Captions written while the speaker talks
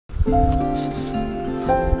I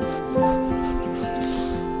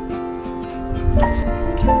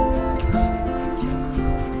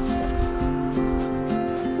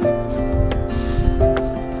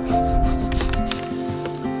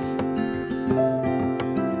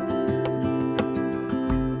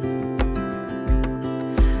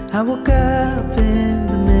woke up in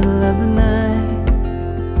the middle of the night.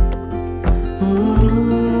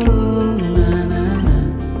 Na, na, na.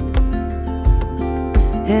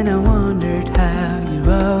 And I wondered how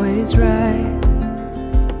you're always right.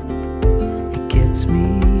 It gets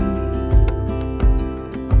me.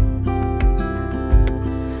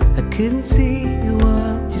 I couldn't see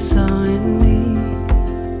what you saw in me.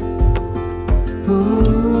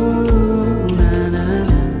 Ooh, na, na,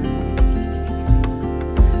 na.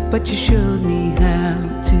 But you showed me how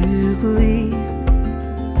to believe.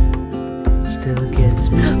 Still gets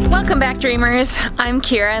me. Welcome back, dreamers. I'm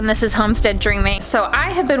Kira and this is Homestead Dreaming. So I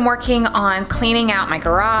have been working on cleaning out my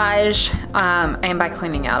garage, and by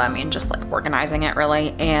cleaning out I mean just like organizing it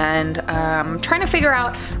really, and trying to figure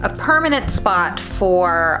out a permanent spot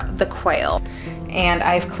for the quail. And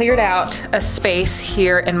I've cleared out a space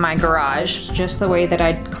here in my garage, just the way that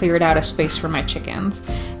I'd cleared out a space for my chickens.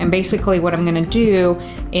 And basically what I'm gonna do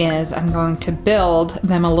is I'm going to build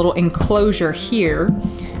them a little enclosure here,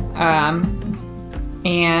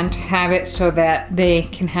 and have it so that they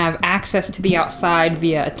can have access to the outside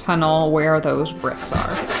via a tunnel where those bricks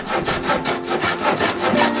are.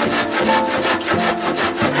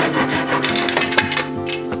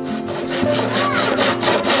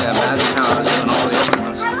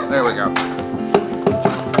 There we go.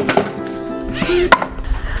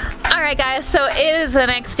 Alright guys, so it is the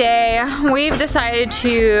next day. We've decided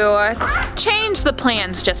to change the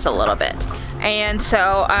plans just a little bit. And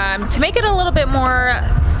so to make it a little bit more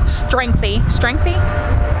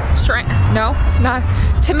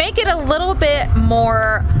to make it a little bit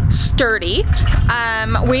more sturdy,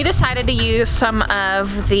 we decided to use some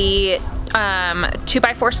of the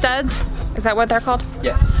 2x4 studs. Is that what they're called?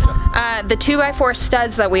 Yes. The 2x4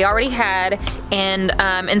 studs that we already had, and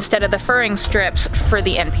instead of the furring strips for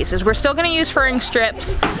the end pieces. We're still going to use furring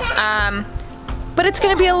strips, but it's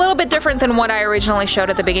going to be a little bit different than what I originally showed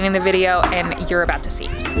at the beginning of the video, and you're about to see.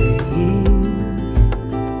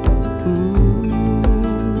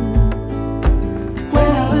 When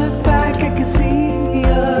I look back, I can see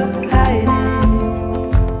you're hiding,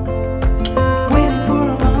 waiting for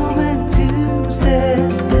a moment to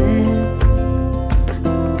step in.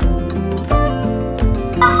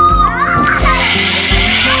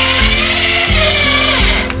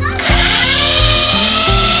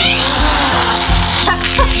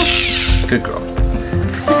 Good girl.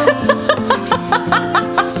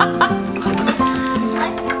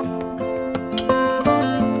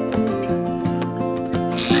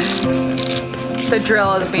 The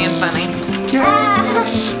drill is being funny. And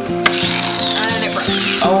it broke.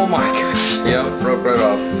 Oh my goodness. Yep, broke right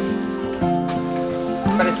off.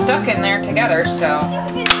 But it's stuck in there together, so.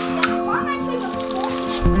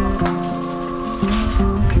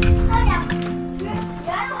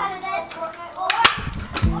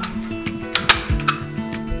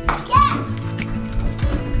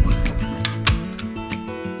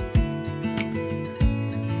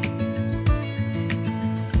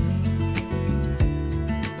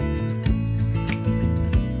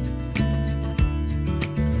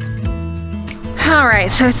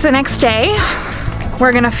 Alright, so it's the next day.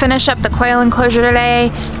 We're gonna finish up the quail enclosure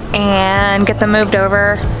today and get them moved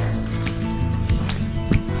over.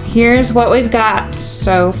 Here's what we've got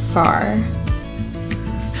so far.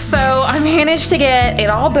 So I managed to get it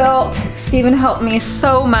all built. Steven helped me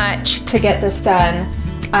so much to get this done.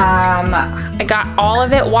 I got all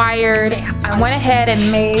of it wired. I went ahead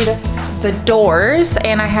and made the doors,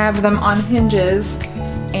 and I have them on hinges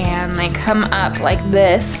and they come up like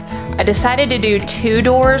this. I decided to do 2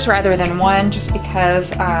 doors rather than 1 just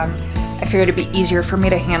because I figured it'd be easier for me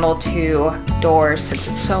to handle 2 doors since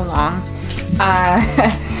it's so long.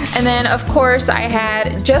 And then of course I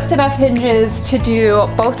had just enough hinges to do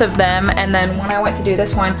both of them, and then when I went to do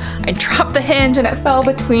this one I dropped the hinge and it fell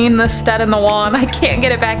between the stud and the wall and I can't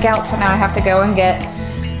get it back out, so now I have to go and get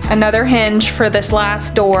another hinge for this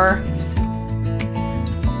last door.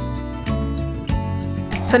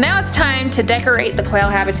 So now it's time to decorate the quail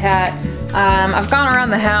habitat. I've gone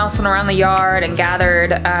around the house and around the yard and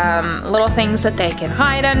gathered little things that they can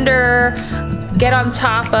hide under, get on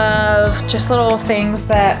top of, just little things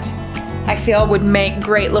that I feel would make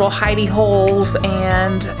great little hidey holes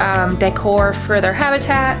and decor for their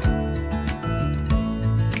habitat.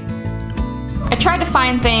 I tried to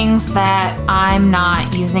find things that I'm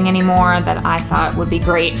not using anymore that I thought would be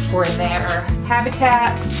great for their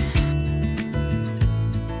habitat.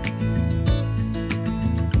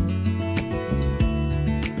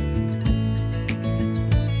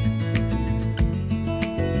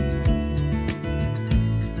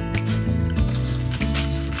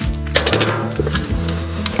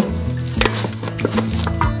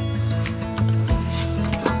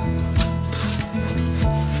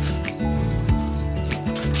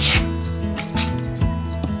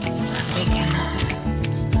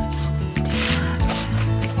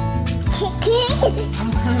 I'm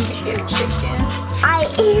gonna get chicken. I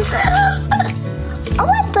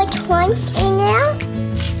want to put one in there.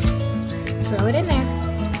 Throw it in there.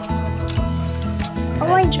 I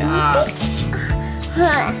want Good job.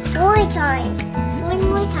 One more time. One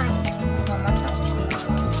more time.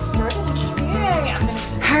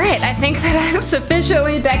 All right, I think that I've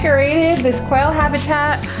sufficiently decorated this quail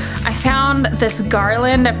habitat. I found this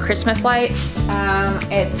garland of Christmas lights.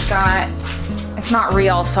 It's not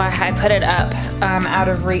real, so I put it up out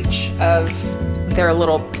of reach of their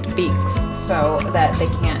little beaks so that they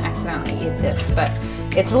can't accidentally eat this, but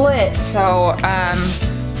it's lit, so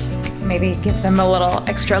maybe give them a little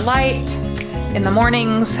extra light in the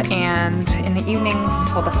mornings and in the evenings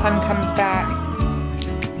until the sun comes back.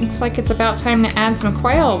 Looks like it's about time to add some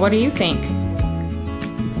quail. What do you think?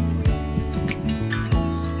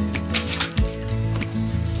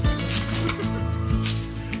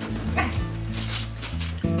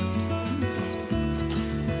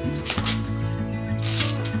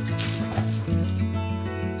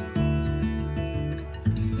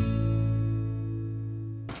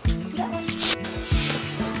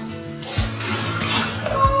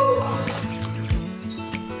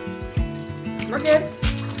 We're good.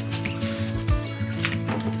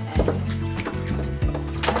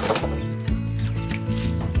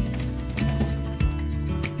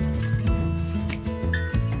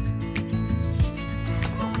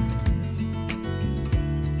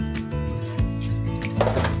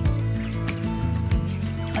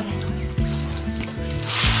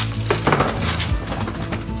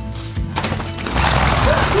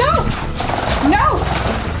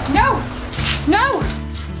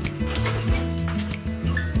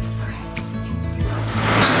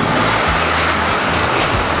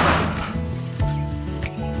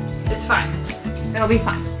 It'll be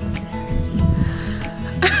fine.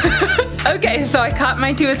 Okay, so I caught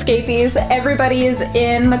my 2 escapees. Everybody is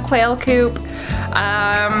in the quail coop.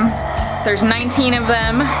 There's 19 of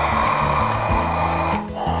them.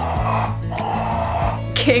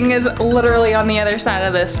 King is literally on the other side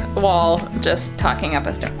of this wall, just talking up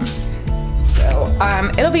a storm.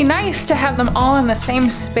 So it'll be nice to have them all in the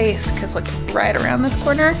same space, because look, right around this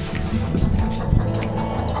corner.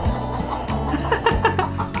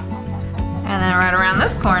 And then right around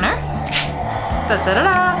this corner.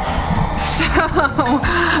 Da-da-da-da. So,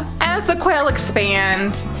 as the quail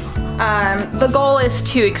expand, the goal is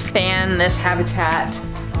to expand this habitat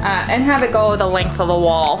and have it go the length of the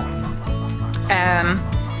wall.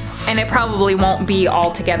 And it probably won't be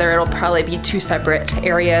all together. It'll probably be 2 separate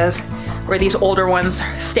areas where these older ones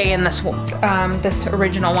stay in this this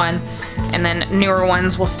original one, and then newer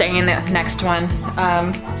ones will stay in the next one.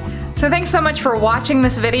 So thanks so much for watching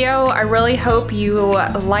this video. I really hope you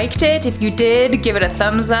liked it. If you did, give it a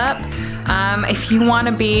thumbs up. If you want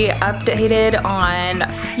to be updated on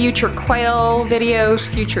future quail videos,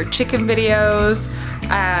 future chicken videos,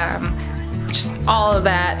 just all of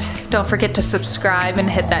that, don't forget to subscribe and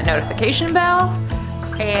hit that notification bell.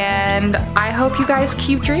 And I hope you guys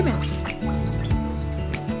keep dreaming.